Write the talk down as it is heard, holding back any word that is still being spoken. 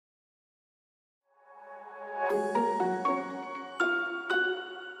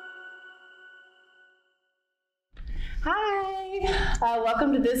Hi,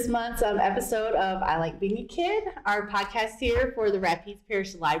 welcome to this month's episode of I Like Being a Kid, our podcast here for the Rapides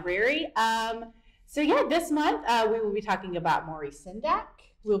Parish Library. This month we will be talking about Maurice Sendak.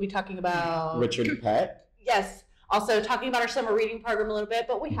 We'll be talking about Richard Peck. Yes, also talking about our summer reading program a little bit,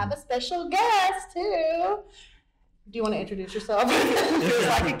 but we have a special guest too. Do you want to introduce yourself? Feels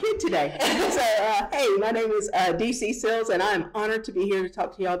like a kid today. Hey, my name is DC Sills, and I'm honored to be here to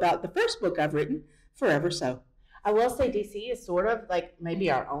talk to you all about the first book I've written, Forever So. I will say DC is sort of like maybe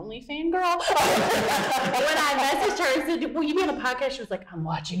our only fangirl. When I messaged her and said, will you be on the podcast? She was like, I'm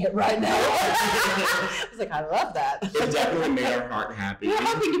watching it right now. I was like, I love that. It definitely made our heart happy. We're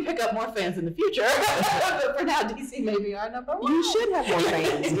hoping to pick up more fans in the future. But for now, DC may be our number one. You should have more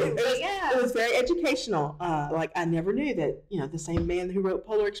fans. Yeah. It was very educational. I never knew that, the same man who wrote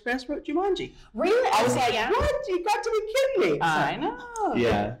Polar Express wrote Jumanji. Really? I was like, what? You got to be kidding me. I know.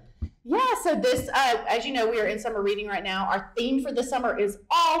 Yeah. Yeah, so this, as you know, we are in summer reading right now. Our theme for the summer is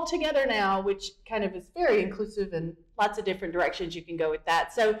All Together Now, which kind of is very inclusive and lots of different directions you can go with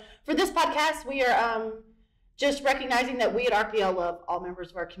that. So for this podcast, we are just recognizing that we at RPL love all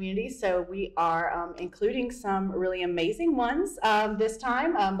members of our community. So we are including some really amazing ones this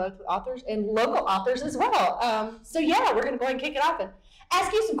time, both authors and local authors as well. We're going to go ahead and kick it off and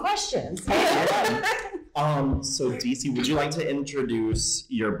ask you some questions. So DC, would you like to introduce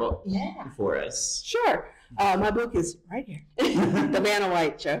your book for us? Sure. My book is right here, The Vanna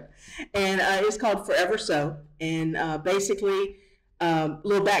White Show, and it's called Forever So. And basically, a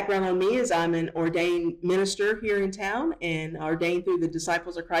little background on me is I'm an ordained minister here in town and ordained through the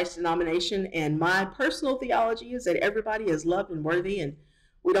Disciples of Christ denomination. And my personal theology is that everybody is loved and worthy, and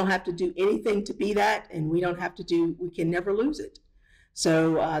we don't have to do anything to be that, and we can never lose it.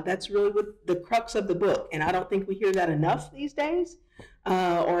 So that's really what the crux of the book. And I don't think we hear that enough these days,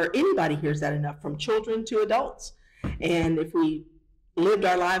 or anybody hears that enough, from children to adults. And if we lived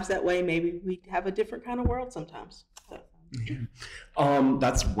our lives that way, maybe we'd have a different kind of world sometimes. So.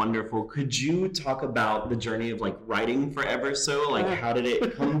 That's wonderful. Could you talk about the journey of writing Forever So? How did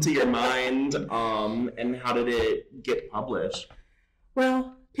it come to your mind, and how did it get published?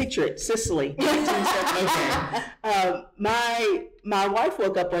 Well, picture it, Sicily. My wife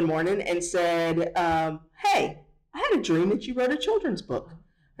woke up one morning and said, hey, I had a dream that you wrote a children's book.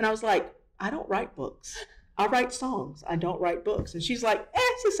 And I was like, I don't write books. I write songs. I don't write books. And she's like,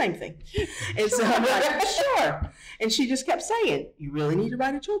 it's the same thing. And so I'm like, sure. And she just kept saying, you really need to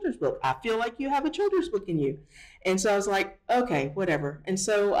write a children's book. I feel like you have a children's book in you. And so I was like, okay, whatever. And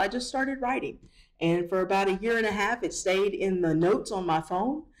so I just started writing. And for about a year and a half, it stayed in the notes on my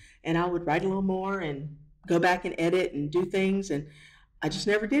phone. And I would write a little more and go back and edit and do things. And I just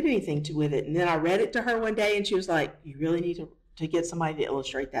never did anything with it. And then I read it to her one day, and she was like, you really need to get somebody to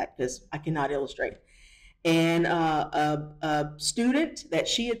illustrate that, because I cannot illustrate. And a student that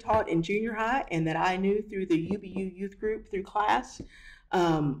she had taught in junior high and that I knew through the UBU youth group through class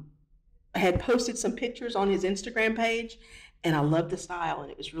had posted some pictures on his Instagram page. And I loved the style,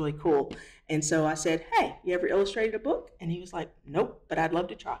 and it was really cool. And so I said, hey, you ever illustrated a book? And he was like, nope, but I'd love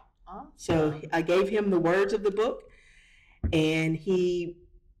to try. So I gave him the words of the book, and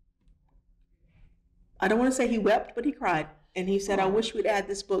I don't want to say he wept, but he cried. And he said, I wish we'd had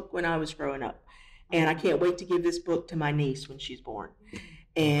this book when I was growing up. And I can't wait to give this book to my niece when she's born.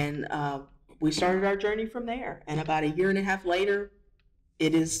 And we started our journey from there. And about a year and a half later,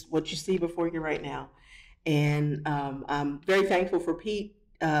 it is what you see before you right now. And I'm very thankful for Pete.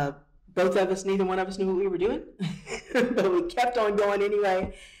 Both of us, neither one of us knew what we were doing, but we kept on going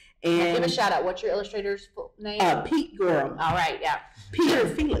anyway. And give a shout out. What's your illustrator's full name? Pete Gorham. All right, yeah. Peter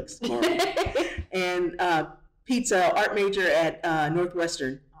Felix Gorham. And Pete's an art major at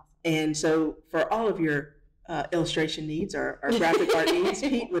Northwestern. Awesome. And so for all of your illustration needs or graphic art needs,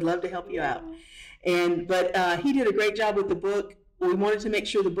 Pete would love to help you out. But he did a great job with the book. We wanted to make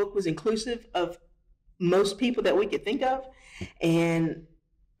sure the book was inclusive of most people that we could think of. And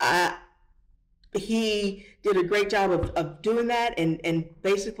he did a great job of doing that, and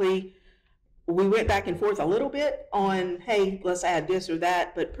basically we went back and forth a little bit on, hey, let's add this or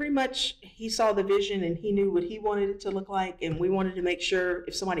that, but pretty much he saw the vision and he knew what he wanted it to look like, and we wanted to make sure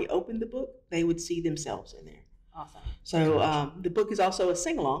if somebody opened the book, they would see themselves in there. Awesome. So the book is also a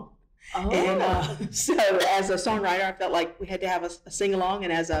sing-along. Oh. And so as a songwriter, I felt like we had to have a sing-along,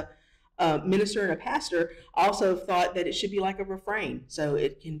 and as a minister and a pastor, also thought that it should be like a refrain, so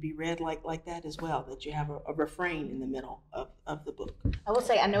it can be read like that as well, that you have a refrain in the middle of the book. I will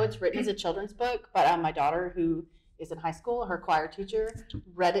say, I know it's written as a children's book, but my daughter, who is in high school. Her choir teacher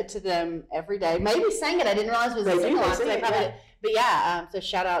read it to them every day. Maybe sang it. I didn't realize it was a sing-along. But yeah, so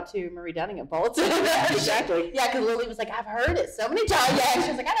shout out to Marie Dunning at Bolton. Exactly. Yeah, because Lily was like, I've heard it so many times. Yeah, she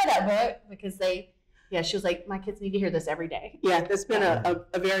was like, I know that book because she was like, my kids need to hear this every day. Yeah, that's been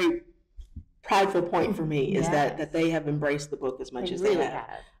a very prideful point for me is that they have embraced the book as much as they have.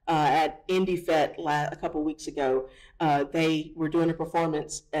 At Indie Fest a couple weeks ago, they were doing a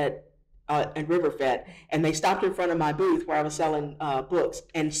performance at River Fest, and they stopped in front of my booth where I was selling books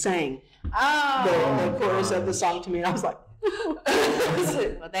and sang the chorus of the song to me, and I was like,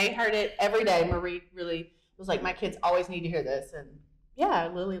 well, they heard it every day. Marie really was like, my kids always need to hear this, and yeah,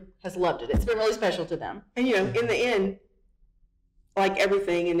 Lily has loved it. It's been really special to them. And in the end, like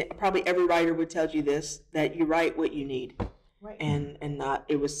everything, and probably every writer would tell you this, that you write what you need. Right. And not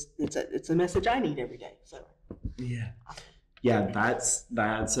it's a message I need every day. So yeah,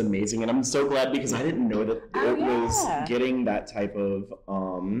 that's amazing, and I'm so glad because I didn't know that it was getting that type of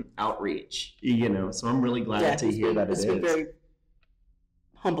outreach. So I'm really glad to hear that it's been very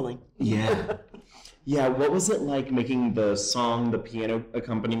humbling. Yeah. Yeah, what was it like making the song, the piano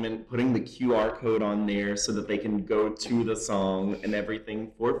accompaniment, putting the QR code on there so that they can go to the song and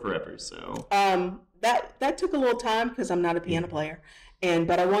everything for Forever So? That took a little time because I'm not a piano player,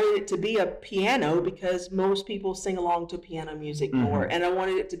 but I wanted it to be a piano because most people sing along to piano music more, and I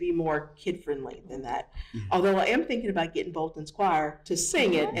wanted it to be more kid friendly than that. Although I am thinking about getting Bolton's choir to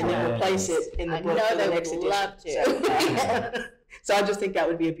sing it and then replace it in the book for the next edition. Love to. So I just think that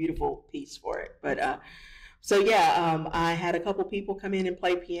would be a beautiful piece for it. But I had a couple people come in and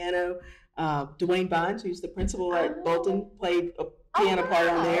play piano. Dwayne Bonds, who's the principal at Bolton, played a piano part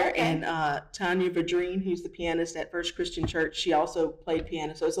on there, and Tanya Vadrine, who's the pianist at First Christian Church, she also played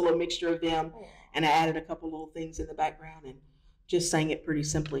piano. So it's a little mixture of them, and I added a couple little things in the background and just sang it pretty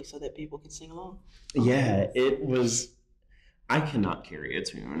simply so that people could sing along. Yeah, it was. I cannot carry a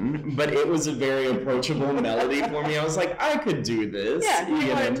tune, but it was a very approachable melody for me. I was like, I could do this. Yeah,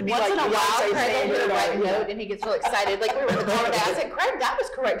 once in a while, Craig will write a note, and he gets really excited. Like we were in the car today, I said, Craig, that was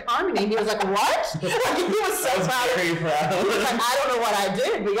correct harmony. And he was like, what? He was so proud. Very proud. He was like, I don't know what I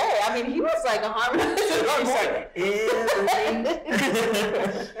did, but yeah, I mean, he was like a harmonizer.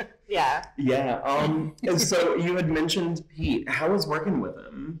 Yeah. Yeah. And so you had mentioned Pete. How was working with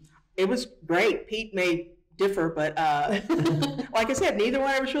him? It was great. Pete may differ, but like I said, neither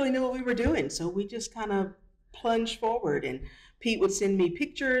one of us really knew what we were doing, so we just kind of plunged forward, and Pete would send me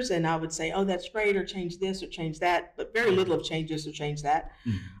pictures and I would say, oh, that's great, or change this or change that, but very little of change this or change that.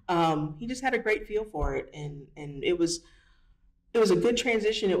 He just had a great feel for it, and it was a good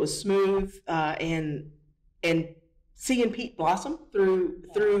transition. It was smooth, and seeing Pete blossom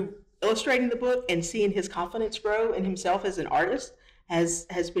through illustrating the book and seeing his confidence grow in himself as an artist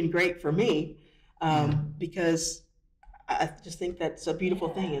has been great for me. Because I just think that's a beautiful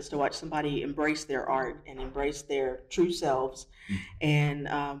thing, is to watch somebody embrace their art and embrace their true selves, and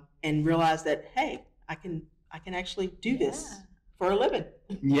realize that, hey, I can actually do this for a living.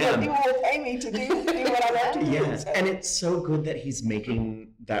 Yeah, people will pay me to do what I love to do. Yes, and it's so good that he's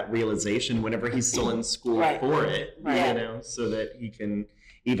making that realization whenever he's still in school for it, so that he can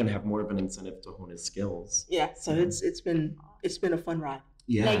even have more of an incentive to hone his skills. Yeah, so it's been a fun ride.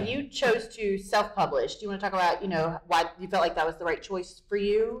 Yeah. Now, you chose to self-publish. Do you want to talk about, why you felt like that was the right choice for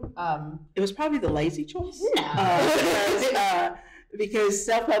you? It was probably the lazy choice. No. Because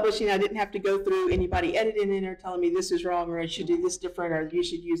self-publishing, I didn't have to go through anybody editing it or telling me this is wrong, or I should do this different, or you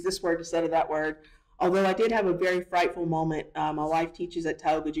should use this word instead of that word. Although I did have a very frightful moment. My wife teaches at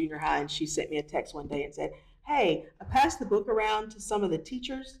Tioga Junior High, and she sent me a text one day and said, hey, I passed the book around to some of the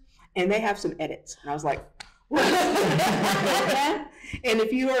teachers, and they have some edits. And I was like, and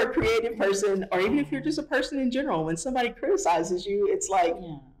if you are a creative person, or even if you're just a person in general, when somebody criticizes you, it's like,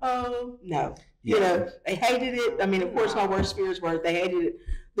 oh, no. They hated it. I mean, of course, my worst fears were they hated it.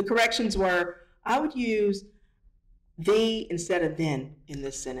 The corrections were, I would use the instead of then in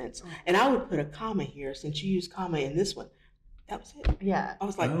this sentence. And I would put a comma here since you used comma in this one. That was it. Yeah. I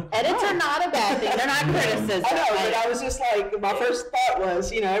was like, edits are not a bad thing. They're not criticism. I know, but I was just like, my first thought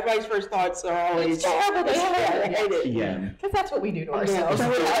was, everybody's first thoughts are always it's terrible. They hate it. Yeah. Because that's what we do to ourselves.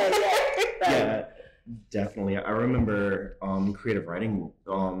 Yeah, definitely. I remember creative writing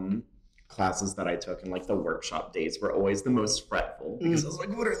classes that I took, and like the workshop days were always the most fretful because I was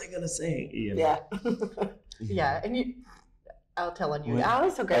like, what are they going to say? Yeah. And I'll tell on you. I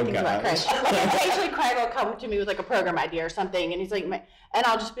always so great things about Craig. Occasionally, Craig will come to me with like a program idea or something, and he's like, and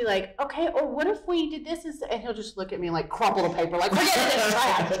I'll just be like, okay, or what if we did this? And he'll just look at me and like crumple the paper, like, forget this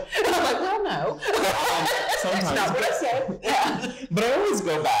trash. And I'm like, well, no. Sometimes. That's not what I said. Yeah. But I always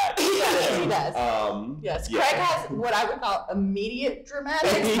go back. He does. Yes. Yeah. Craig has what I would call immediate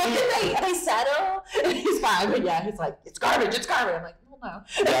dramatics. They settle, and he's fine. But yeah, he's like, it's garbage. I'm like, no.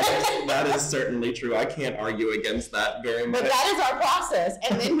 That is certainly true. I can't argue against that very much. But that is our process.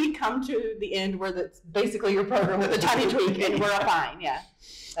 And then we come to the end where that's basically your program with a tiny tweak and we're fine. Yeah.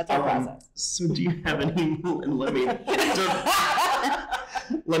 That's our process. So do you have any,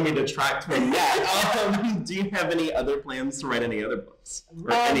 let me detract from that. Do you have any other plans to write any other books?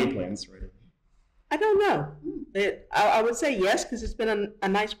 Or any plans to write it? I don't know. I would say yes, because it's been a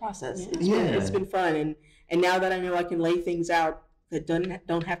nice process. It's been fun. And now that I know I can lay things out that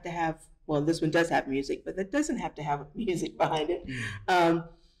don't have to have, well, this one does have music, but that doesn't have to have music behind it.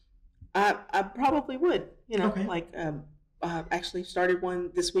 I probably would, I actually started one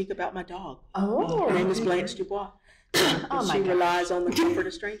this week about my dog. Oh. Her name is Blanche Dubois. She relies on the comfort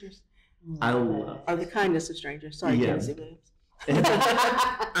of strangers. I love or the kindness of strangers. Sorry, Tennessee Williams.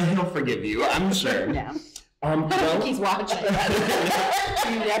 I'll forgive you, I'm sure. Yeah. I don't think he's watching.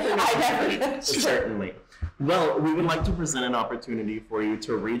 I never. Certainly. Well, we would like to present an opportunity for you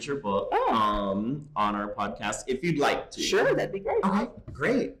to read your book on our podcast, if you'd like to. Sure, that'd be great. Okay,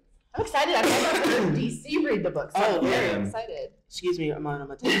 great. I'm excited. I've never heard DC read the book, so I'm very excited. Excuse me, I'm on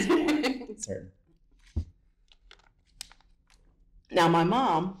my telephone. Sorry. Now, my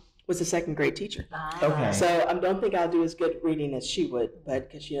mom was a second grade teacher. Okay. So I don't think I'll do as good reading as she would, but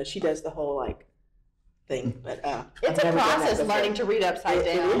because she does the whole thing. But it's a process learning to read upside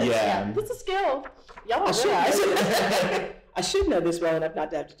down. Yeah. It's a skill. Y'all are I should know this well enough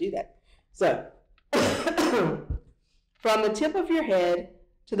not to have to do that. So, from the tip of your head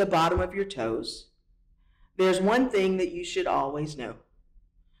to the bottom of your toes, there's one thing that you should always know.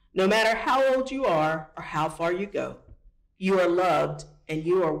 No matter how old you are or how far you go, you are loved and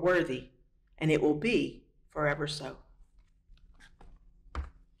you are worthy, and it will be forever so.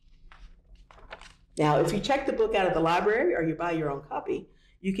 Now, if you check the book out of the library or you buy your own copy,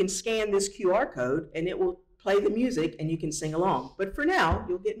 you can scan this QR code and it will play the music and you can sing along. But for now,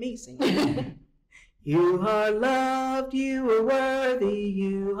 you'll get me singing. You are loved, you are worthy,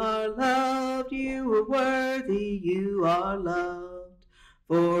 you are loved, you are worthy, you are loved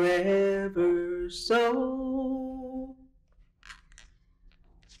forever so.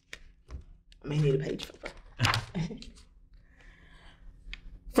 I may need a page flipper.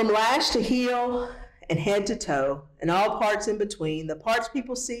 From lash to heel and head to toe, and all parts in between, the parts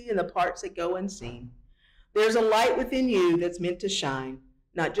people see and the parts that go unseen, there's a light within you that's meant to shine,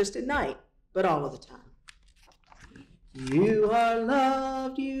 not just at night, but all of the time. You are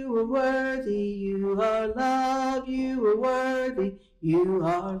loved, you are worthy, you are loved, you are worthy, you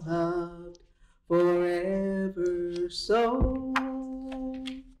are loved forever so.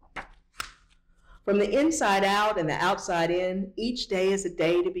 From the inside out and the outside in, each day is a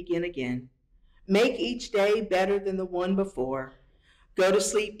day to begin again. Make each day better than the one before. Go to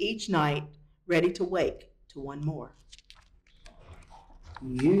sleep each night, ready to wake to one more.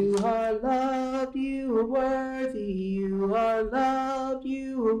 You are loved, you are worthy, you are loved,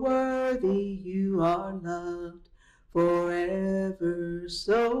 you are worthy, you are loved forever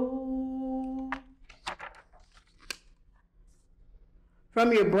so.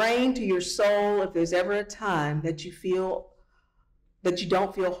 From your brain to your soul, if there's ever a time that you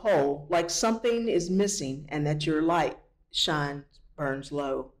don't feel whole, like something is missing and that your light burns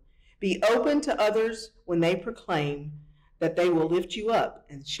low, be open to others when they proclaim that they will lift you up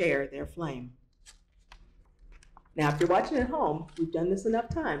and share their flame. Now, if you're watching at home, we've done this enough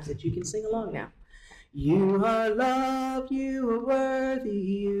times that you can sing along now. You are loved, you are worthy,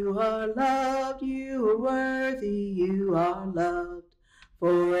 you are loved, you are worthy, you are loved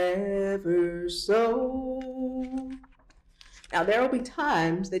forever so. Now, there will be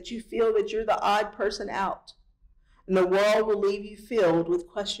times that you feel that you're the odd person out, and the world will leave you filled with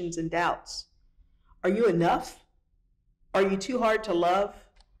questions and doubts. Are you enough? Are you too hard to love?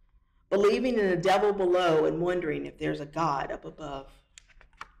 Believing in a devil below and wondering if there's a God up above.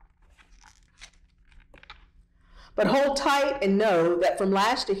 But hold tight and know that from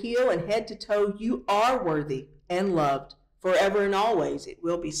lash to heel and head to toe, you are worthy and loved. Forever and always it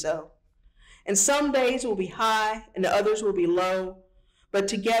will be so. And some days will be high and others will be low, but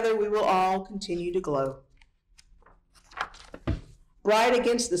together we will all continue to glow. Bright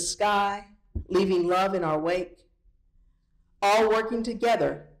against the sky, leaving love in our wake, all working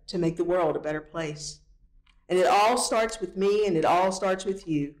together to make the world a better place. And it all starts with me, and it all starts with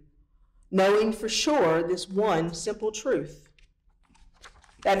you, knowing for sure this one simple truth,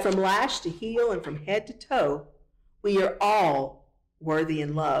 that from lash to heel and from head to toe, we are all worthy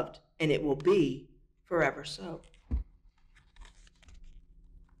and loved, and it will be forever so.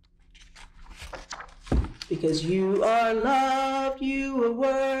 Because you are loved, you are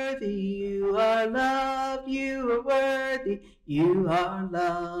worthy, you are loved, you are worthy, you are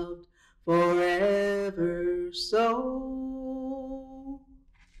loved forever so.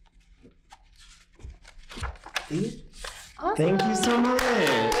 Awesome. Thank you so much.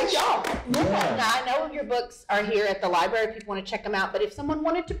 Great job. Yeah. Now, I know your books are here at the library. People want to check them out. But if someone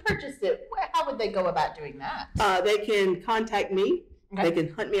wanted to purchase it, how would they go about doing that? They can contact me. Okay. They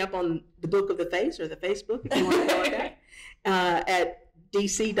can hunt me up on the Book of the Face or the Facebook if you want to go with that at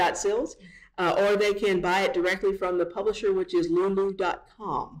dc.sills. Or they can buy it directly from the publisher, which is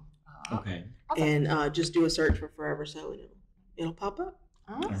lulu.com. Okay. And just do a search for Forever So, and it'll pop up.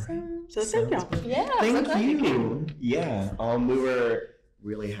 Awesome. So thank y'all. Yeah. Thank you. Yeah. We were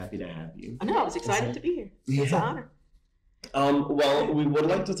really happy to have you. I know. I was excited to be here. It's an honor. Well, we would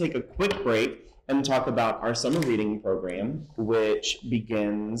like to take a quick break and talk about our summer reading program, which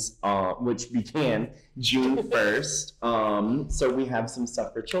began June 1st. So we have some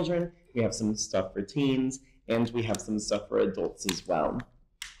stuff for children, we have some stuff for teens, and we have some stuff for adults as well.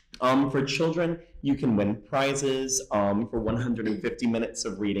 For children, you can win prizes. For 150 minutes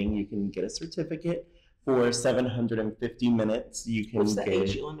of reading, you can get a certificate. For 750 minutes, you can What's the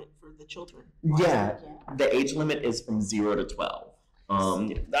age limit for the children? Yeah, the age limit is from 0 to 12. But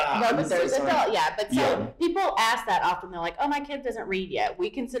people ask that often. They're like, "Oh, my kid doesn't read yet." We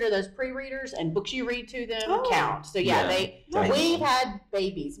consider those pre-readers, and books you read to them count. So we've had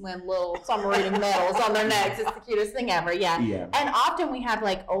babies win little summer reading medals on their necks. It's the cutest thing ever. Yeah. And often we have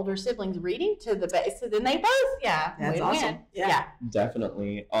like older siblings reading to the base, so then they both That's awesome. Yeah,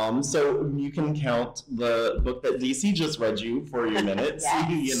 definitely. So you can count the book that DC just read you for your minutes.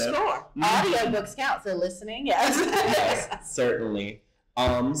 Yes. Sure. Audio books count, so listening, yes. Yes, certainly.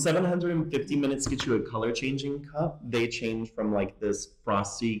 750 minutes get you a color changing cup. They change from like this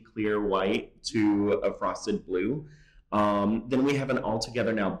frosty clear white to a frosted blue. Then we have an All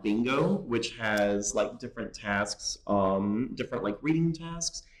Together Now bingo, which has like different tasks, different like reading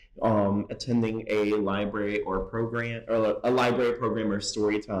tasks, attending a library or program, or a library program or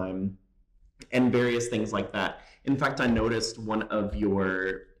story time, and various things like that. In fact, I noticed one of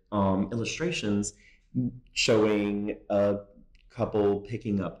your illustrations showing a couple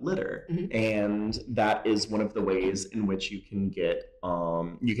picking up litter, and that is one of the ways in which you can get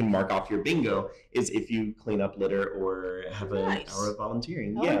you can mark off your bingo is if you clean up litter or have an hour of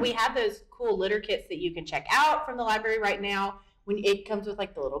volunteering. We have those cool litter kits that you can check out from the library right now. When it comes with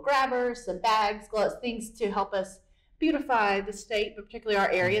like the little grabbers, some bags, gloves, things to help us beautify the state, but particularly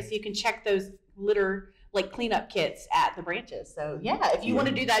our area. So you can check those litter like cleanup kits at the branches. So if you want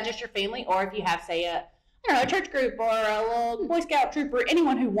to do that, just your family, or if you have say a church group or a little Boy Scout troop or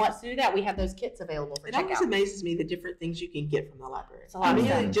anyone who wants to do that, we have those kits available for checkout. It always amazes me the different things you can get from the library. It's a lot of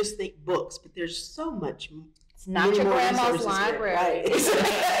fun. I just think books, but there's so much. It's not your grandma's library. Right.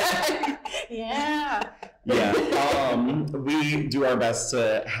 We do our best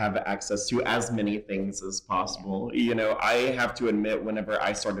to have access to as many things as possible. I have to admit, whenever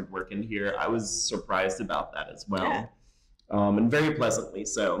I started working here, I was surprised about that as well, and very pleasantly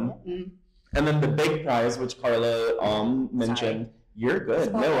so. And then the big prize, which Karla mentioned, you're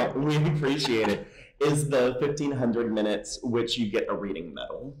good. No, we appreciate it, is the 1,500 minutes, which you get a reading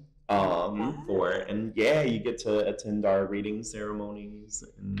medal for. And you get to attend our reading ceremonies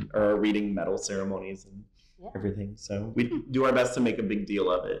or reading medal ceremonies and everything. So we do our best to make a big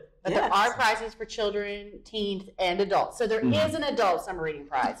deal of it. But there are prizes for children, teens, and adults. So there is an adult summer reading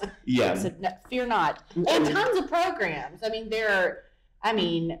prize. So fear not. And tons of programs. I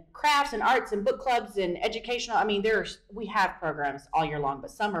mean, crafts and arts and book clubs and educational. We have programs all year long,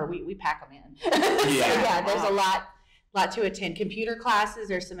 but summer we pack them in. There's a lot to attend. Computer classes,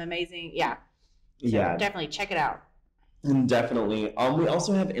 there's some amazing, definitely check it out. And definitely. We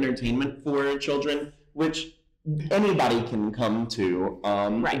also have entertainment for children, which anybody can come to.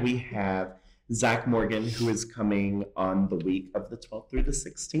 We have Zach Morgan, who is coming on the week of the 12th through the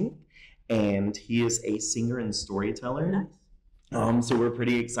 16th, and he is a singer and storyteller. Nice. So we're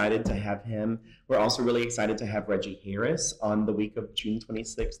pretty excited to have him. We're also really excited to have Reggie Harris on the week of June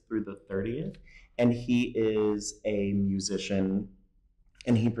 26th through the 30th. And he is a musician,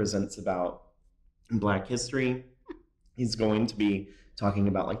 and he presents about Black history. He's going to be talking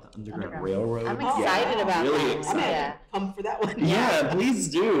about like the Underground Railroad. I'm excited about really that. excited. Yeah. Come for that one. Yeah, please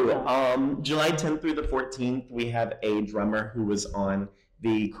do. July 10th through the 14th, we have a drummer who was on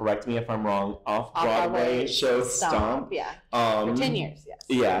the, correct me if I'm wrong, off-Broadway show Stomp. Yeah, for 10 years, yes.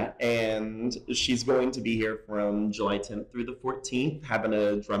 Yeah, and she's going to be here from July 10th through the 14th, having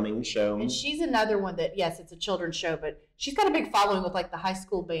a drumming show. And she's another one that, yes, it's a children's show, but she's got a big following with like the high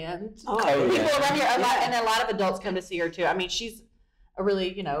school band. Oh, People yeah. around here, and a lot of adults come to see her too. I mean, she's a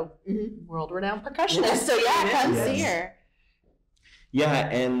really, world-renowned percussionist. So yeah, come see her. Yeah,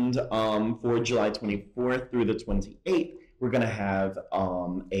 and for July 24th through the 28th, we're going to have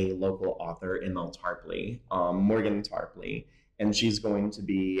a local author, ML Tarpley, Morgan Tarpley, and she's going to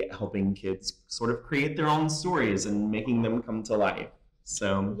be helping kids sort of create their own stories and making them come to life.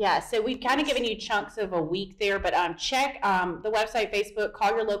 So yeah, so we've kind of given you chunks of a week there, but check the website, Facebook,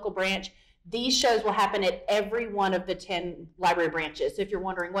 call your local branch. These shows will happen at every one of the 10 library branches. So if you're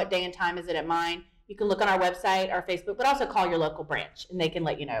wondering what day and time is it at mine, you can look on our website, our Facebook, but also call your local branch, and they can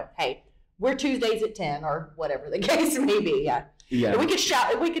let you know, hey, we're Tuesdays at 10 or whatever the case may be. Yeah. yeah. We could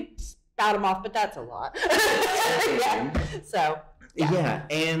spout them off, but that's a lot. Yeah. So. Yeah,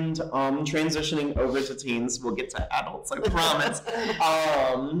 and transitioning over to teens, we'll get to adults, I promise.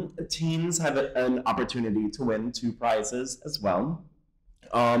 Teens have an opportunity to win 2 prizes as well.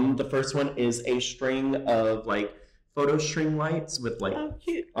 The first one is a string of like photo string lights with like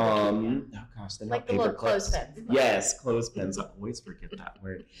cute. oh gosh, they're Like not the paper little clips. clothespins. Yes, clothespins. I always forget that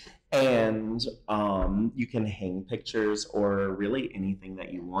word. And you can hang pictures or really anything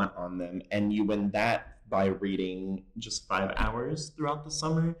that you want on them, and you win that by reading just 5 hours throughout the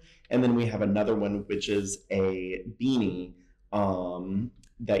summer. And then we have another one, which is a beanie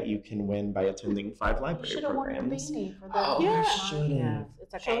that you can win by attending 5 library You should have worn your programs. beanie for the. Oh, Yeah. I should've. Yeah,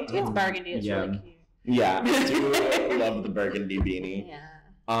 it's okay. Show 'em. It's burgundy. It's Yeah. really cute. Yeah, I do love the burgundy beanie.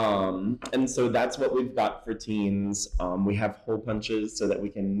 Yeah. And so that's what we've got for teens. We have hole punches so that we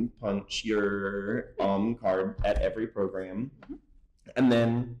can punch your card at every program. And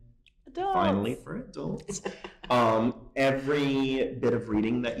then Adults. finally for adults, every bit of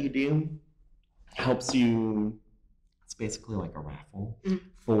reading that you do helps you. It's basically like a raffle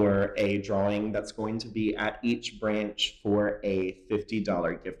for a drawing that's going to be at each branch for a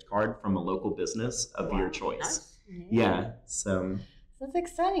 $50 gift card from a local business of your choice. Nice. Yeah, so That's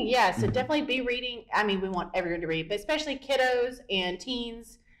exciting. Yeah, so definitely be reading. I mean, we want everyone to read, but especially kiddos and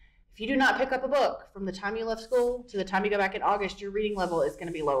teens. If you do not pick up a book from the time you left school to the time you go back in August, your reading level is going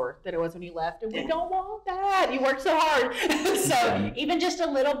to be lower than it was when you left, and we don't want that. You worked so hard. So even just a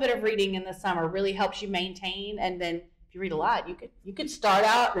little bit of reading in the summer really helps you maintain, and then if you read a lot, you could start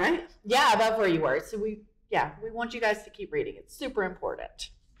out Right. above where you were. So we want you guys to keep reading. It's super important.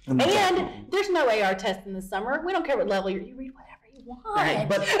 Exactly. And there's no AR test in the summer. We don't care what level you read whatever you want. Right,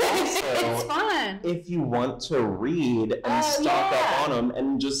 but also, it's fun. if you want to read and stock up on them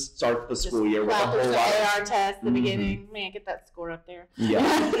and just start the school year with a Well, there's whole an lot. AR test at the beginning. Man, get that score up there. Yeah.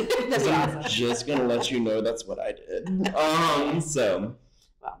 That'd be awesome. Just gonna let you know that's what I did. So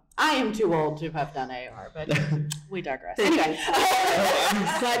Well, I am too old to have done AR, but we digress. Anyway.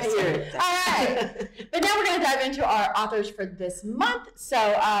 I'm glad to hear it. All right. But now we're going to dive into our authors for this month. So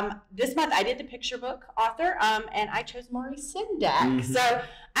this month I did the picture book author, and I chose Maurice Sendak. So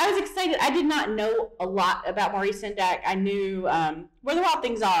I was excited. I did not know a lot about Maurice Sendak. I knew Where the Wild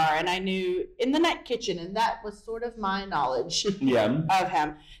Things Are, and I knew In the Night Kitchen, and that was sort of my knowledge of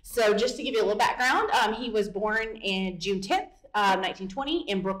him. So just to give you a little background, he was born in June 10th. 1920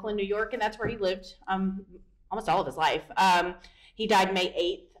 in Brooklyn, New York, and that's where he lived almost all of his life. He died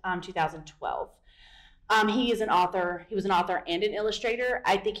May 8th, 2012. He is an author. He was an author and an illustrator.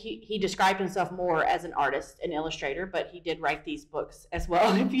 I think he described himself more as an artist and illustrator, but he did write these books as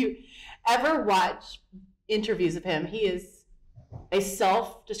well. If you ever watch interviews of him, he is a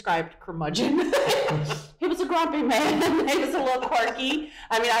self-described curmudgeon. He was a grumpy man. He was a little quirky.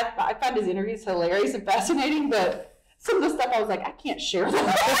 I mean, I found his interviews hilarious and fascinating, but some of the stuff I was like, I can't share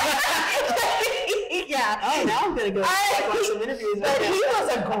that. Yeah. Oh, now I'm gonna go watch some interviews. But he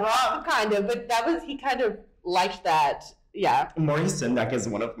was a grump, kind of. But he kind of liked that. Yeah. Maurice Sendak is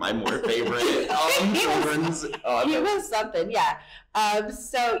one of my more favorite children's. He was something, yeah.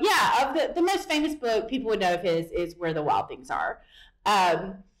 So yeah, of the most famous book people would know of his is Where the Wild Things Are.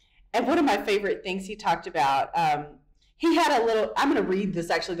 And one of my favorite things he talked about. He had a little, I'm going to read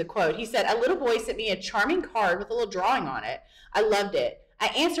this actually, the quote. He said, "A little boy sent me a charming card with a little drawing on it. I loved it. I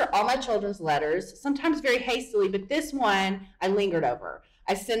answer all my children's letters, sometimes very hastily, but this one I lingered over.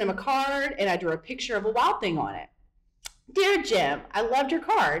 I sent him a card and I drew a picture of a wild thing on it. Dear Jim, I loved your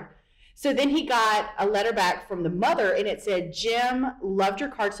card. So then he got a letter back from the mother, and it said, Jim loved your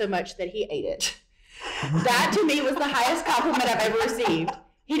card so much that he ate it. That to me was the highest compliment I've ever received.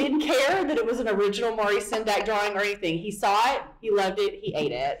 He didn't care that it was an original Maurice Sendak drawing or anything. He saw it, he loved it, he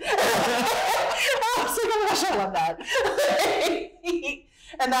ate it. I was like, oh my gosh, I love that.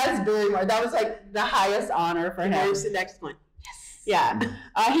 And that was like the highest honor for him. Maurice Sendak's going, yes. Yeah.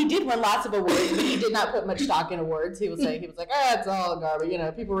 He did win lots of awards, but he did not put much stock in awards. He was like, it's all garbage. You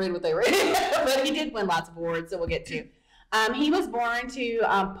know, people read what they read. But he did win lots of awards that we'll get to. He was born to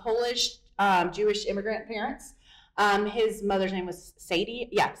Polish Jewish immigrant parents. His mother's name was Sadie.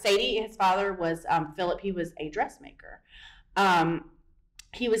 Yeah, Sadie. His father was Philip. He was a dressmaker.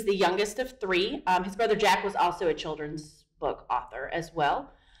 He was the youngest of three. His brother Jack was also a children's book author as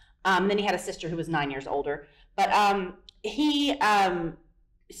well. Then he had a sister who was 9 years older. But he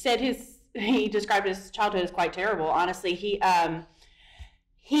described his childhood as quite terrible. Honestly, he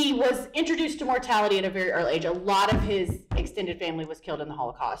was introduced to mortality at a very early age. A lot of his extended family was killed in the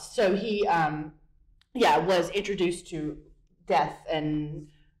Holocaust. So he was introduced to death and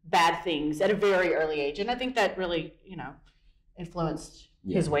bad things at a very early age. And I think that really, influenced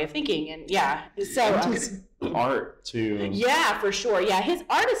his way of thinking. And so his art too. Yeah, for sure. Yeah, his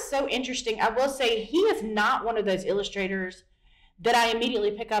art is so interesting. I will say he is not one of those illustrators that I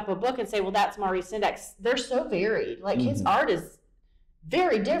immediately pick up a book and say, well, that's Maurice Sendak. They're so varied. Like his art is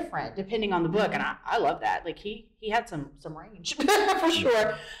very different depending on the book. And I love that. Like he had some range for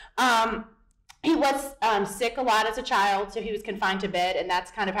sure. He was sick a lot as a child, so he was confined to bed, and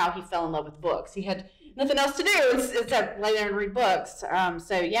that's kind of how he fell in love with books. He had nothing else to do except lay there and read books.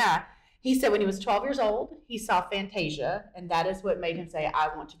 He said when he was 12 years old, he saw Fantasia, and that is what made him say,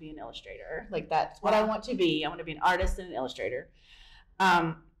 I want to be an illustrator. Like, that's what I want to be. I want to be an artist and an illustrator.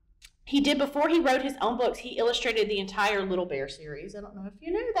 Before he wrote his own books, he illustrated the entire Little Bear series. I don't know if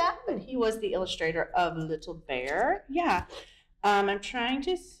you knew that, but he was the illustrator of Little Bear. Yeah. I'm trying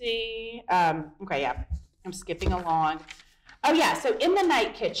to see. I'm skipping along. Oh, yeah. So In the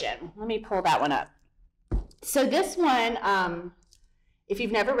Night Kitchen. Let me pull that one up. So this one, if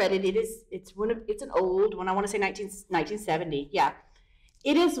you've never read it, it's an old one. I want to say 1970. Yeah.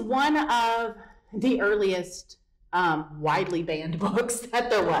 It is one of the earliest widely banned books that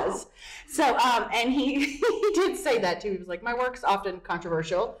there was. So, and he did say that too. He was like, my work's often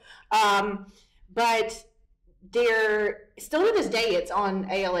controversial. But they're still to this day, it's on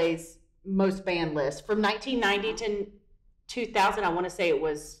ALA's most banned list. From 1990 to 2000, I want to say it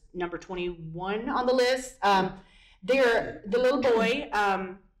was number 21 on the list. The little boy,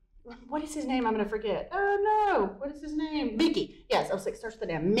 what is his name? I'm going to forget. Oh no, what is his name? Mickey. Yes, I was like, starts with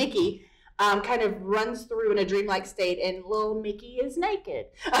the name. Mickey kind of runs through in a dreamlike state, and little Mickey is naked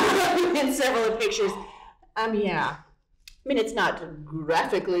in several of the pictures. Yeah. I mean, it's not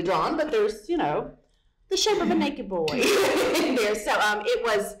graphically drawn, but there's, the shape of a naked boy in there. So it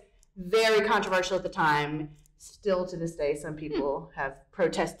was very controversial at the time. Still to this day, some people have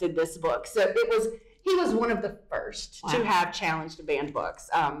protested this book. So he was one of the first to have challenged banned books.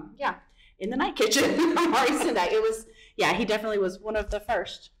 In the Night Kitchen, Maurice Sendak. He definitely was one of the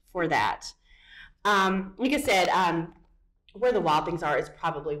first for that. Like I said, Where the Wild Things Are is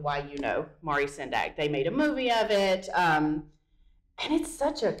probably why you know Maurice Sendak. They made a movie of it. And it's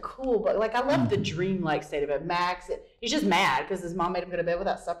such a cool book. Like, I love the dreamlike state of it. Max, he's just mad because his mom made him go to bed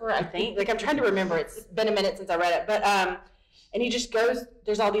without supper, I think. Like, I'm trying to remember. It's been a minute since I read it. But, and he just goes,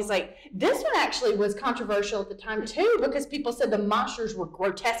 there's all these, this one actually was controversial at the time, too, because people said the monsters were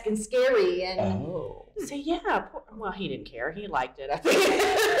grotesque and scary. And so, well, he didn't care. He liked it, I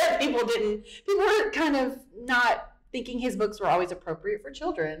think. People were kind of not thinking his books were always appropriate for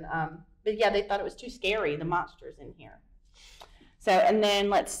children. But, they thought it was too scary, the monsters in here. So, and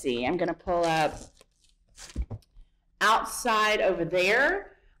then let's see, I'm going to pull up Outside over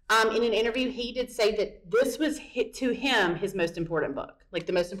there. In an interview, he did say that this was to him his most important book, like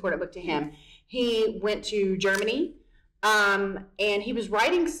the most important book to him. He went to Germany, and he was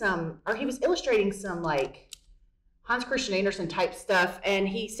illustrating some Hans Christian Andersen type stuff, and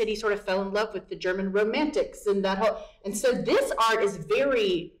he said he sort of fell in love with the German romantics and and so this art is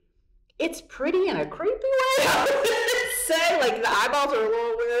it's pretty in a creepy way, I would say. Like, the eyeballs are a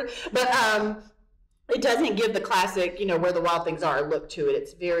little weird, but it doesn't give the classic, Where the Wild Things Are look to it.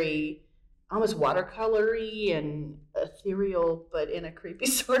 It's very almost watercolory and ethereal, but in a creepy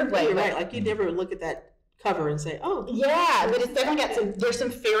sort of way. You're right. Like, you'd never look at that cover and say, oh. Yeah, but it's definitely got there's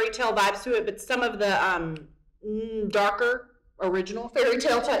some fairy tale vibes to it, but some of the darker original fairy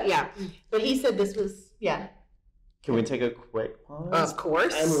tale type, But he said this was, Can we take a quick pause? Of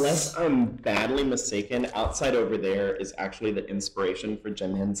course. Unless I'm badly mistaken, outside over there is actually the inspiration for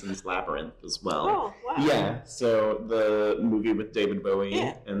Jim Henson's Labyrinth as well. Oh, wow. Yeah, so the movie with David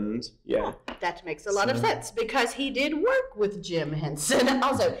Bowie and That makes a lot of sense because he did work with Jim Henson.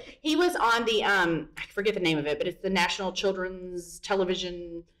 Also, he was on the, I forget the name of it, but it's the National Children's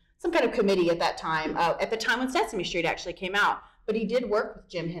Television, some kind of committee at that time, at the time when Sesame Street actually came out. But he did work with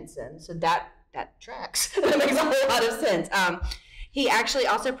Jim Henson, so that tracks. That makes a whole lot of sense. He actually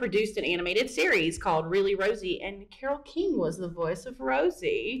also produced an animated series called Really Rosie, and Carole King was the voice of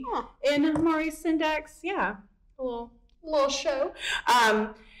Rosie in Maurice Sendak's, a little show.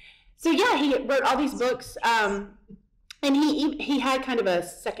 So he wrote all these books, and he had kind of a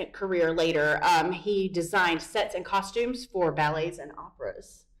second career later. He designed sets and costumes for ballets and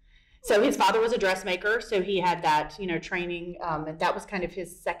operas. So his father was a dressmaker, so he had that, training, and that was kind of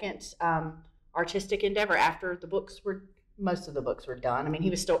his second artistic endeavor after most of the books were done. I mean,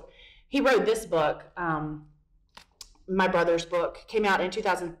 he wrote this book, my brother's book, came out in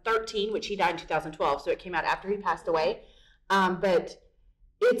 2013, which he died in 2012, so it came out after he passed away. But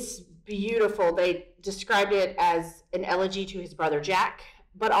it's beautiful. They described it as an elegy to his brother Jack,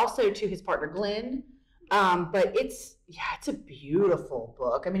 but also to his partner Glenn. But it's a beautiful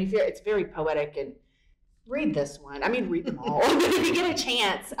book. I mean, it's very poetic, and read this one. I mean, read them all if you get a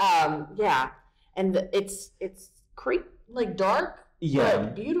chance. And it's dark,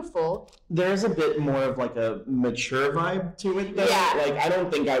 but beautiful. There's a bit more of like a mature vibe to it, though. Yeah. Like, I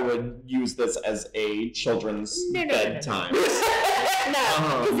don't think I would use this as a children's bedtime.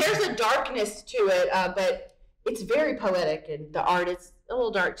 No, because there's a darkness to it, but it's very poetic, and the art is a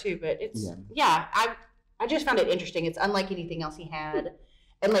little dark too. But it's I just found it interesting. It's unlike anything else he had.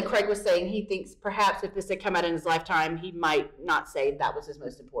 And like Craig was saying, he thinks perhaps if this had come out in his lifetime, he might not say that was his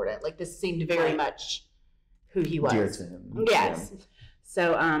most important. Like, this seemed very much who he was. Dear to him. Yes. Yeah.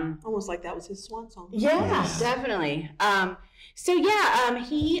 So, almost like that was his swan song. Yeah, definitely.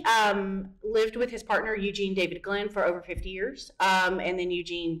 He lived with his partner, Eugene David Glenn, for over 50 years. And then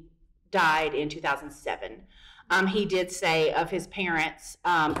Eugene died in 2007. He did say of his parents,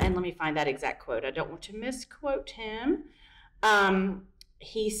 and let me find that exact quote. I don't want to misquote him.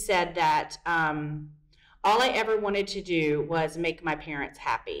 He said that all I ever wanted to do was make my parents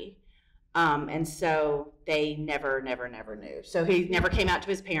happy. And so they never knew. So he never came out to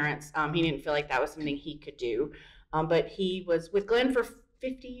his parents. He didn't feel like that was something he could do. But he was with Glenn for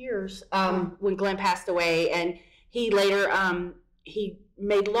 50 years when Glenn passed away. And he later, he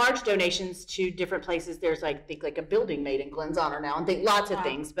made large donations to different places. There's like a building made in Glenn's honor now, and lots of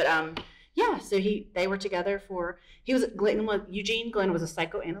things. But so they were together for, Eugene Glenn was a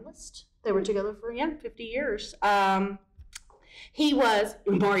psychoanalyst. They were together for 50 years. He was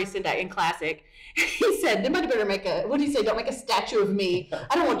Maurice Sendak in classic. He said, "Nobody better make what did he say? Don't make a statue of me.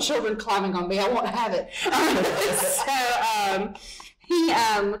 I don't want children climbing on me. I won't have it." He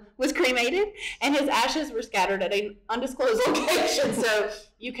was cremated, and his ashes were scattered at an undisclosed location. So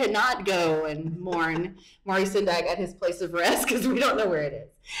you cannot go and mourn Maurice Sendak at his place of rest because we don't know where it is.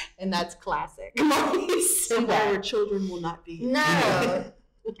 And that's classic. Maurice Sendak. Where children will not be. No.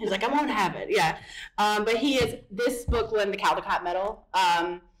 He's like, I won't have it. Yeah. But this book won the Caldecott Medal.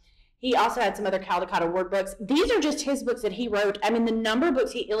 He also had some other Caldecott Award books. These are just his books that he wrote. I mean, the number of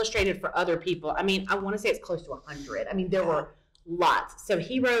books he illustrated for other people, I mean, I want to say it's close to 100. I mean, there were lots. So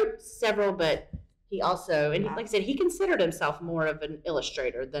he wrote several, but he also, and like I said, he considered himself more of an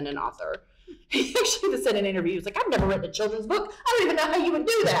illustrator than an author. He actually said in an interview, he was like, I've never written a children's book. I don't even know how you would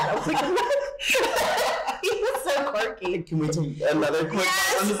do that. I was like, what? He was so quirky. Can we take another quick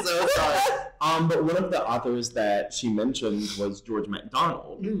one? I'm so sorry. But one of the authors that she mentioned was George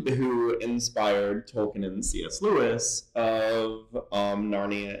MacDonald, who inspired Tolkien and C.S. Lewis of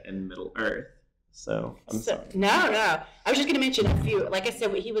Narnia and Middle-earth. So, I'm sorry. No. I was just going to mention a few. Like I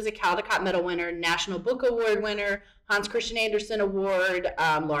said, he was a Caldecott Medal winner, National Book Award winner, Hans Christian Andersen Award,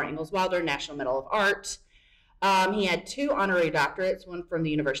 Laura Ingalls Wilder, National Medal of Art. He had 2 honorary doctorates, one from the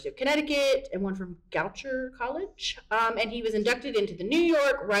University of Connecticut and one from Goucher College. And he was inducted into the New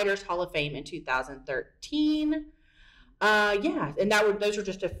York Writers Hall of Fame in 2013. And those were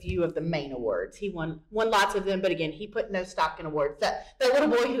just a few of the main awards. He won lots of them, but again, he put no stock in awards. That little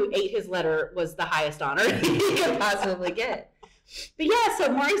boy who ate his letter was the highest honor he could possibly get. But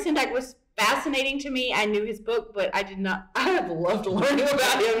so Maurice Sendak was fascinating to me. I knew his book, but I have loved learning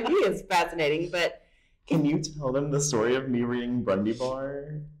about him. He is fascinating, but... Can you tell them the story of me reading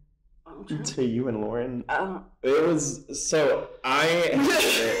Brundybar to you and Lauren? It was, so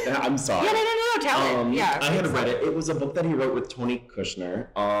I'm sorry. No, tell it. Yeah. I had read it. It was a book that he wrote with Tony Kushner,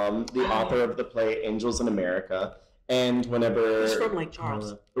 the author of the play Angels in America. And whenever He's from Lake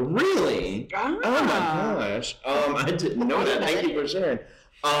Charles. Really? Ah. Oh my gosh. I didn't know that. Thank you for sharing.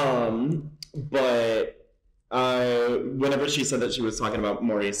 But whenever she said that she was talking about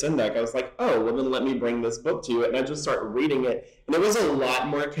Maurice Sendak, I was like, oh, well then let me bring this book to you. And I just started reading it. And it was a lot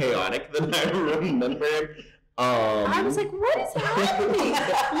more chaotic than I remembered. I was like, what is happening?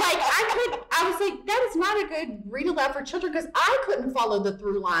 I was like, that is not a good read aloud for children because I couldn't follow the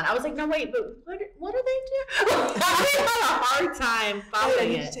through line. I was like, no, wait, but what are they doing? I had a hard time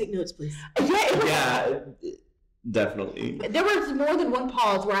following it. Take notes, please. Yeah, definitely. There was more than one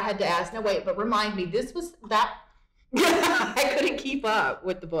pause where I had to ask, no, wait, but remind me, this was that. I couldn't keep up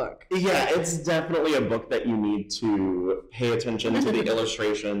with the book. Yeah, it's definitely a book that you need to pay attention to the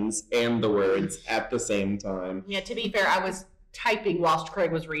illustrations and the words at the same time. Yeah, to be fair, I was typing whilst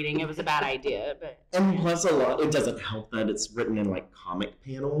Craig was reading. It was a bad idea, but and plus it doesn't help that it's written in like comic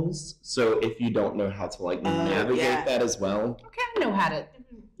panels. So if you don't know how to like navigate that as well. Okay, I know how to.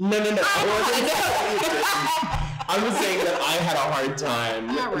 No. I was saying that I had a hard time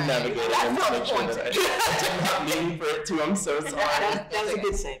navigating and making sure that I did not mean for it to. I'm so sorry. That was a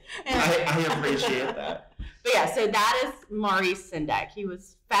good save. I appreciate that. But yeah, so that is Maurice Sendak. He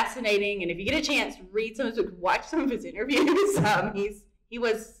was fascinating, and if you get a chance, read some of his, watch some of his interviews. He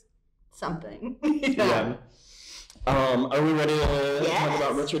was something. Yeah. Are we ready to talk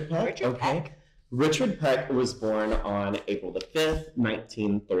about Richard Peck? Richard Peck. Richard Peck was born on April the 5th,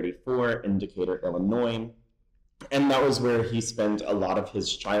 1934, in Decatur, Illinois. And that was where he spent a lot of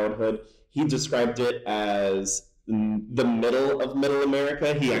his childhood. He described it as the middle of Middle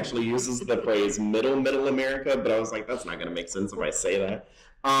America. He actually uses the phrase middle America, but I was like, that's not going to make sense if I say that.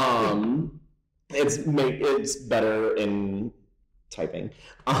 It's better in typing.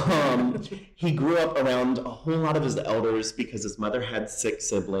 He grew up around a whole lot of his elders because his mother had 6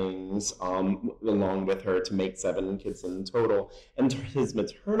 siblings along with her to make 7 kids in total. And his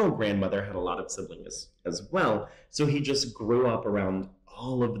maternal grandmother had a lot of siblings as well. So he just grew up around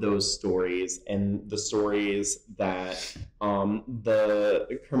all of those stories and the stories that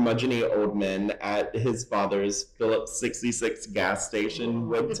the curmudgeon old men at his father's Phillips 66 gas station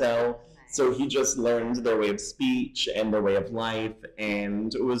would tell. So he just learned their way of speech and their way of life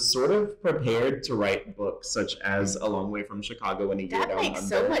and was sort of prepared to write books such as A Long Way from Chicago and A Year Down Under. That makes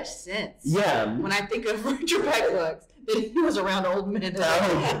so much sense. Yeah. When I think of Richard Peck books, that he was around old men at a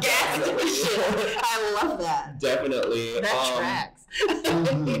gas station. I love that. Definitely. That tracks.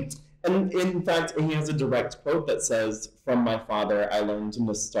 And in fact, he has a direct quote that says, "From my father, I learned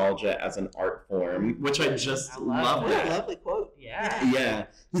nostalgia as an art form," which I just love. That. Lovely quote. Yeah.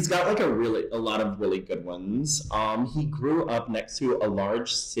 He's got like a lot of really good ones. He grew up next to a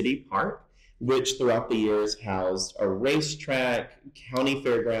large city park, which throughout the years housed a racetrack, county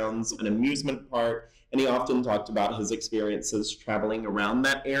fairgrounds, an amusement park, and he often talked about his experiences traveling around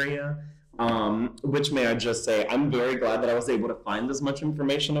that area. Which may I just say, I'm very glad that I was able to find as much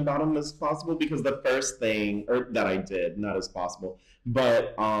information about him as possible, because the first thing, or that I did, not as possible,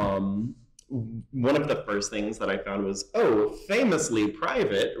 but one of the first things that I found was, famously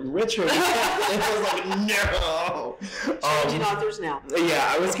private, Richard. And I was like, no. Changing authors now. Yeah,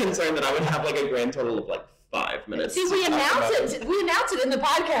 I was concerned that I would have like a grand total of like 5 minutes. See, we announced it. We announced it in the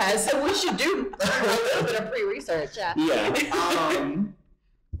podcast, so we should do a little bit of pre-research. Yeah.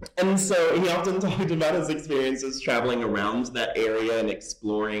 And so he often talked about his experiences traveling around that area and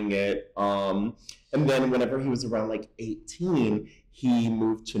exploring it. And then whenever he was around like 18, he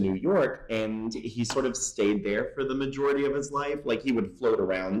moved to New York, and he sort of stayed there for the majority of his life. Like he would float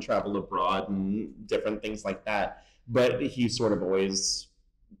around, travel abroad, and different things like that. But he sort of always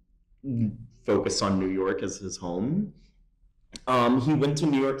focused on New York as his home. He went to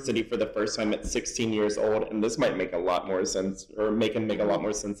New York City for the first time at 16 years old, and this might make a lot more sense, or make him make a lot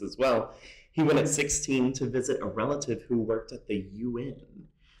more sense as well. He went at 16 to visit a relative who worked at the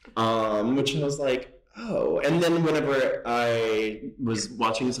UN, which I was like, oh. And then whenever I was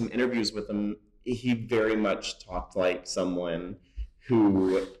watching some interviews with him, he very much talked like someone who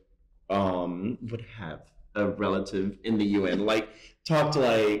would have a relative in the UN, like talked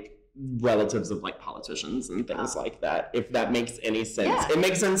like relatives of like politicians and things like that, if that makes any sense. Yeah. It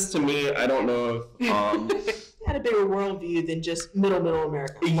makes sense to me. I don't know if had a bigger worldview than just middle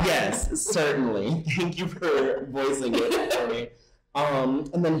America. Yes, certainly. Thank you for voicing it for me.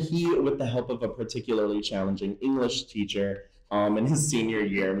 And then he, with the help of a particularly challenging English teacher in his senior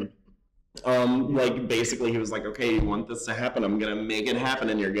year, like basically he was like, okay, you want this to happen, I'm gonna make it happen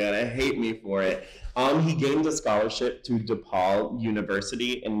and you're gonna hate me for it. He gained a scholarship to DePaul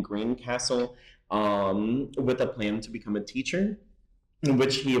University in Greencastle with a plan to become a teacher,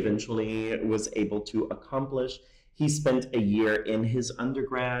 which he eventually was able to accomplish. He spent a year in his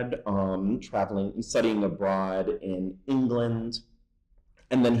undergrad, studying abroad in England,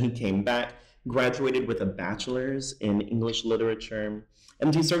 and then he came back, graduated with a bachelor's in English literature,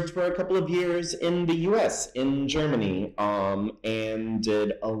 and he served for a couple of years in the U.S., in Germany, and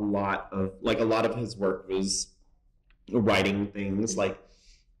did a lot of his work was writing things like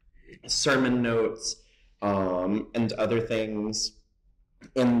sermon notes, and other things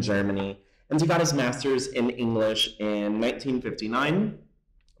in Germany. And he got his master's in English in 1959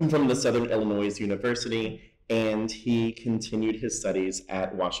 from the Southern Illinois University, and he continued his studies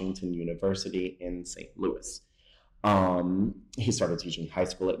at Washington University in St. Louis. He started teaching high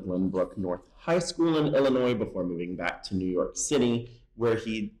school at Glenbrook North High School in Illinois before moving back to New York City, where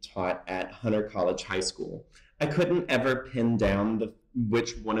he taught at Hunter College High School. I couldn't ever pin down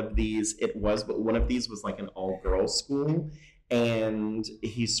which one of these it was, but one of these was like an all-girls school, and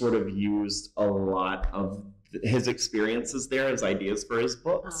he sort of used a lot of his experiences there as ideas for his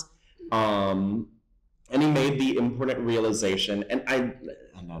books. And he made the important realization, and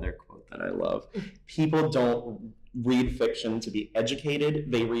another quote that I love, people don't read fiction to be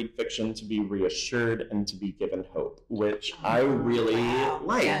educated, they read fiction to be reassured and to be given hope, which I really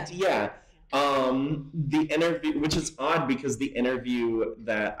liked. Yeah. The interview, which is odd because the interview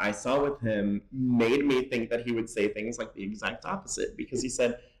that I saw with him made me think that he would say things like the exact opposite, because he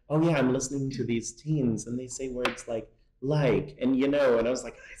said, oh yeah, I'm listening to these teens and they say words like, and you know, and I was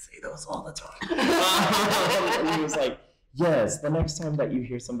like, I say those all the time. And he was like, yes, the next time that you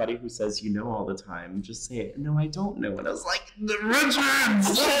hear somebody who says you know all the time, just say it, no, I don't know. And I was like, the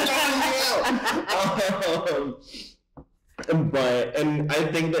Richards! And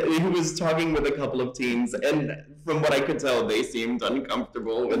I think that he was talking with a couple of teens, and from what I could tell, they seemed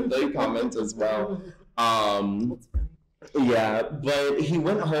uncomfortable with the comment as well. Yeah, but he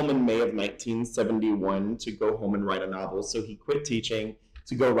went home in May of 1971 to go home and write a novel. So he quit teaching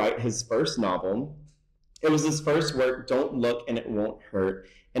to go write his first novel. It was his first work, Don't Look and It Won't Hurt,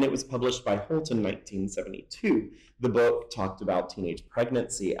 and it was published by Holt in 1972. The book talked about teenage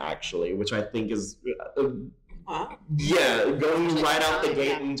pregnancy, actually, which I think is... going right out the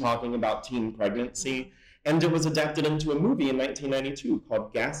gate and talking about teen pregnancy. And it was adapted into a movie in 1992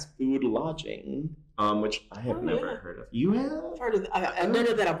 called Gas Food Lodging, which I have never heard of. You have? I've heard of I don't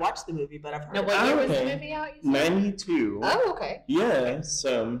know that I've watched the movie, but I've heard of it. What year was the movie out? 92. Oh, okay. Yeah,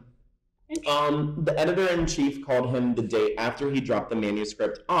 so... the editor-in-chief called him the day after he dropped the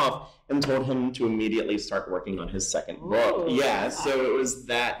manuscript off and told him to immediately start working on his second book. Yeah, so it was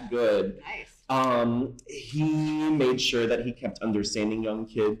that good. Nice. He made sure that he kept understanding young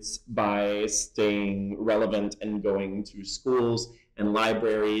kids by staying relevant and going to schools and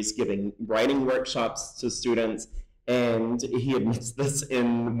libraries, giving writing workshops to students. And he admits this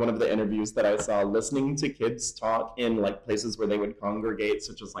in one of the interviews that I saw, listening to kids talk in like places where they would congregate,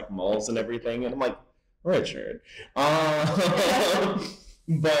 such as like malls and everything. And I'm like, Richard.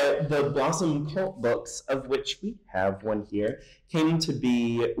 But the Blossom Cult books, of which we have one here, came to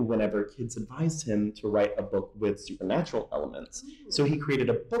be whenever kids advised him to write a book with supernatural elements. So he created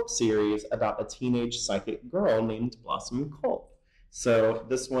a book series about a teenage psychic girl named Blossom Cult. So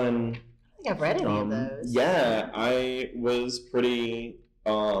this one... I think I've read any of those. Yeah, I was pretty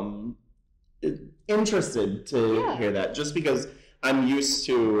interested to hear that, just because I'm used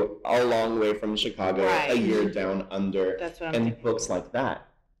to A Long Way from Chicago, A Year Down Under, and books like that.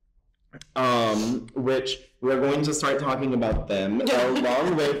 Which we're going to start talking about them. A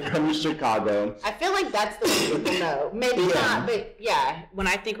Long Way from Chicago. I feel like that's the one people know. Maybe not, but yeah. When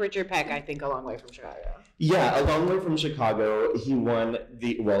I think Richard Peck, I think A Long Way from Chicago. Yeah, A Long Way from Chicago. He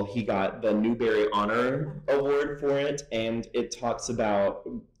he got the Newbery Honor Award for it, and it talks about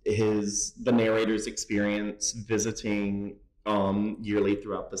the narrator's experience visiting yearly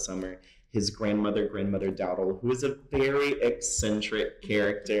throughout the summer his grandmother Dowdle, who is a very eccentric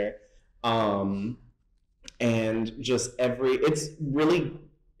character. And just it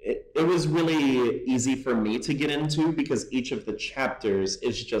was really easy for me to get into because each of the chapters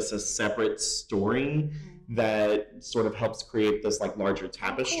is just a separate story that sort of helps create this like larger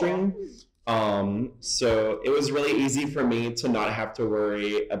tapestry. So it was really easy for me to not have to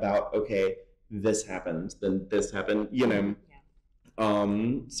worry about, okay, this happened, then this happened, you know.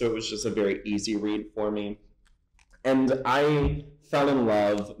 So it was just a very easy read for me. And I fell in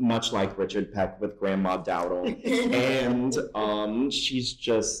love, much like Richard Peck, with Grandma Dowdle. And she's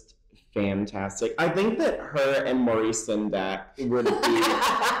just fantastic. I think that her and Maurice Sendak would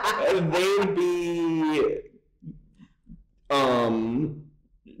be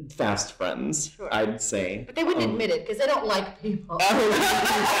fast friends, Sure. I'd say. But they wouldn't admit it because they don't like people. They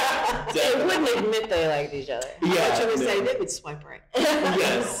wouldn't admit they liked each other. Yeah, I would no. say they would swipe right.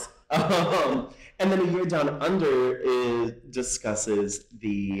 Yes. And then A Year Down Under discusses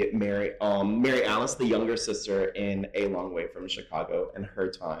the Mary Alice, the younger sister in A Long Way from Chicago, and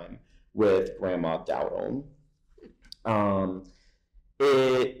her time with Grandma Dowdle.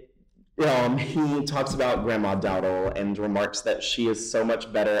 He talks about Grandma Dowdle and remarks that she is so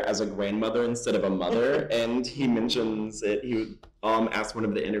much better as a grandmother instead of a mother. And he mentions it. He asked one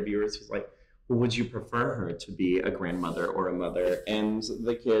of the interviewers, he's like, well, would you prefer her to be a grandmother or a mother? And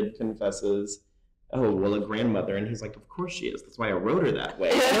the kid confesses, oh, well, a grandmother. And he's like, of course she is. That's why I wrote her that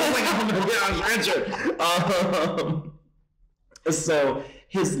way. And I was like, oh my gosh, Richard. So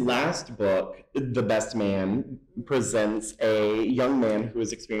his last book, The Best Man, presents a young man who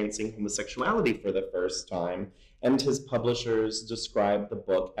is experiencing homosexuality for the first time. And his publishers describe the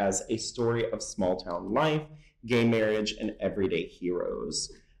book as a story of small-town life, gay marriage, and everyday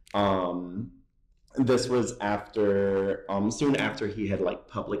heroes. This was after, soon after he had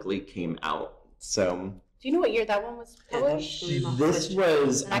publicly came out. So, Do you know what year that one was published? this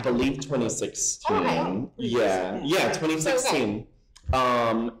was, I believe, 2016. Okay. Yeah, 2016.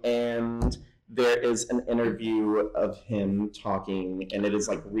 And there is an interview of him talking, and it is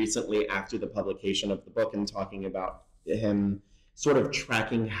recently after the publication of the book, and talking about him sort of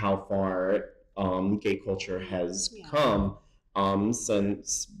tracking how far gay culture has come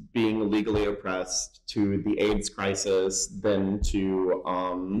since being legally oppressed, to the AIDS crisis, then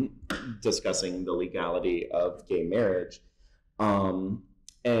to discussing the legality of gay marriage. And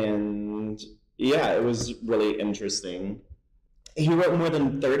yeah, it was really interesting. He wrote more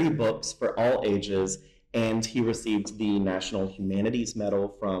than 30 books for all ages, and he received the National Humanities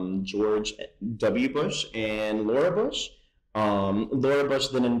Medal from George W. Bush and Laura Bush. Laura Bush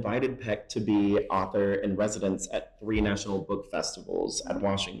then invited Peck to be author in residence at 3 national book festivals at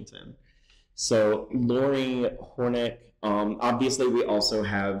Washington. So Lori Hornick, obviously we also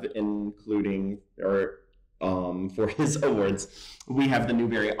have, including, for his awards, we have the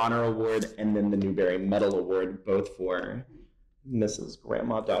Newbery Honor Award and then the Newbery Medal Award, both for Mrs.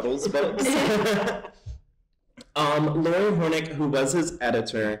 Grandma Dowdle's books. Lori Hornick, who was his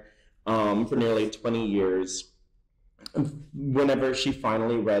editor for nearly 20 years, whenever she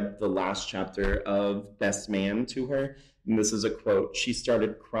finally read the last chapter of Best Man to her, and this is a quote, she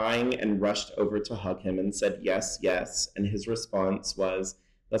started crying and rushed over to hug him and said, yes, yes. And his response was,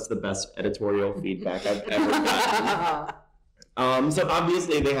 that's the best editorial feedback I've ever gotten. So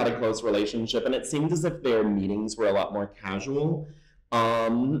obviously they had a close relationship, and it seemed as if their meetings were a lot more casual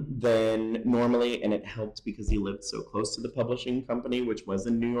than normally, and it helped because he lived so close to the publishing company, which was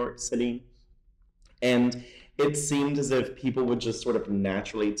in New York City. And it seemed as if people would just sort of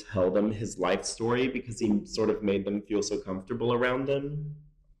naturally tell them his life story because he sort of made them feel so comfortable around him.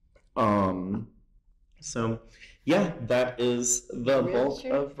 So yeah, that is the bulk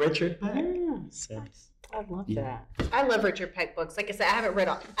of Richard Peck. So. I love that. I love Richard Peck books. Like I said, I've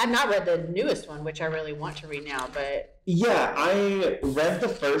not read the newest one, which I really want to read now, but. Yeah, I read the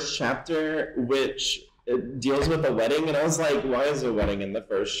first chapter, which deals with a wedding, and I was like, why is a wedding in the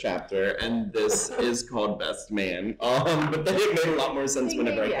first chapter? And this is called Best Man. But then it made a lot more sense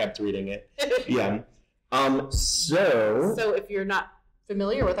whenever I kept reading it. Yeah. So if you're not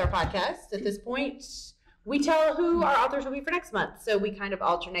familiar with our podcast at this point, we tell who our authors will be for next month. So we kind of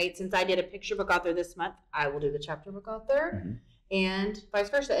alternate. Since I did a picture book author this month, I will do the chapter book author, and vice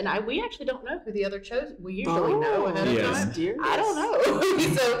versa. And we actually don't know who the other chose. We usually know ahead of time. I don't know.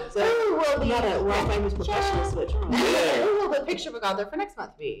 so not a world-famous professional, but who will the picture book author for next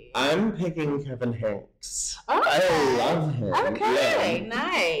month be? I'm picking Kevin Hanks. Okay. I love him. Okay,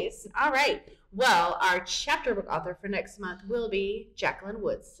 nice. All right. Well, our chapter book author for next month will be Jacqueline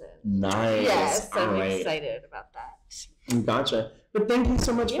Woodson. Nice. Yes, so I'm excited about that. Gotcha. But thank you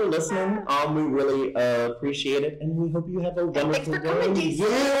so much for listening. We really appreciate it, and we hope you have a wonderful day.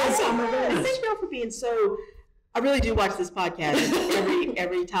 Yes, oh my God. Thank you all for being so. I really do watch this podcast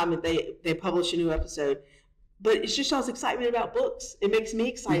every time that they publish a new episode. But it's just y'all's excitement about books. It makes me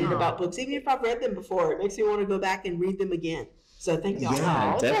excited about books, even if I've read them before. It makes me want to go back and read them again. So thank y'all.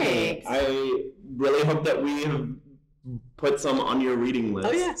 Yeah, definitely. Thanks. I really hope that we have put some on your reading list.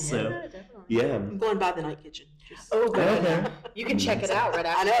 Oh, yeah. So, Definitely. Yeah. I'm going by the Night Kitchen. Oh, good. Okay. You can check it out right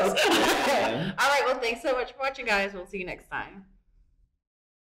after. I know. All right. Well, thanks so much for watching, guys. We'll see you next time.